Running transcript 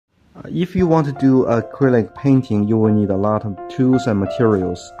If you want to do acrylic painting, you will need a lot of tools and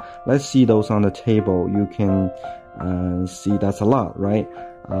materials. Let's see those on the table. You can see that's a lot, right?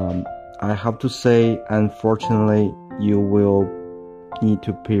 I have to say, unfortunately, you will need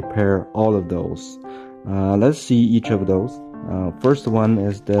to prepare all of those. Let's see each of those. First one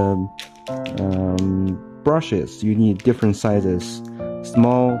is the brushes. You need different sizes: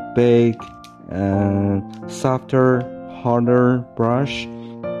 small, big, softer, harder brush.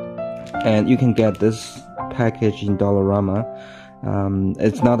 And you can get this package in Dollarama.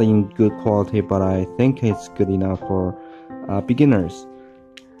 It's not in good quality, but I think it's good enough for beginners.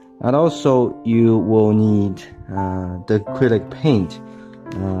 And also you will need the acrylic paint.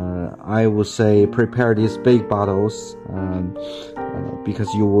 I would say prepare these big bottles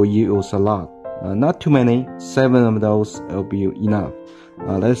because you will use a lot. Not too many, 7 of those will be enough.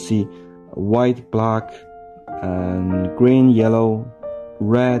 Let's see: white, black, and green, yellow,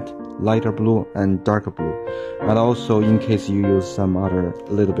 red, lighter blue, and darker blue. And also, in case you use some other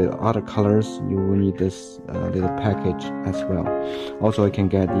colors, you will need this little package as well. Also, you can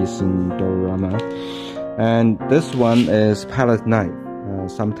get this in Dollarama. And this one is palette knife.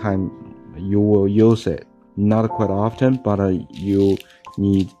 Sometimes you will use it, not quite often, but you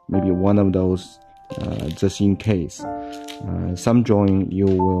need maybe one of those just in case. Some drawing you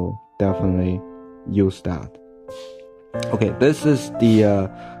will definitely use that. Okay, this is the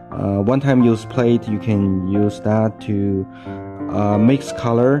one-time use plate. You can use that to mix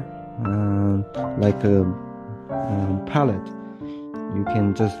color like a palette. You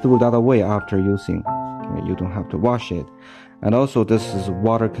can just throw that away after using. Okay, you don't have to wash it. And also, this is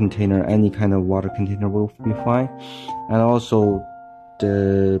water container. Any kind of water container will be fine. And also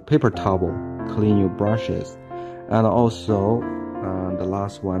the paper towel, clean your brushes. And also the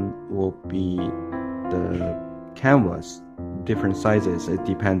last one will be the canvas, different sizes. It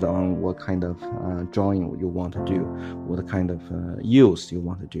depends on what kind of drawing you want to do, what kind of use you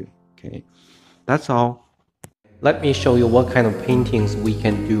want to do. Okay, that's all. Let me show you what kind of paintings we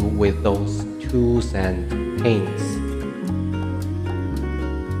can do with those tools and paints.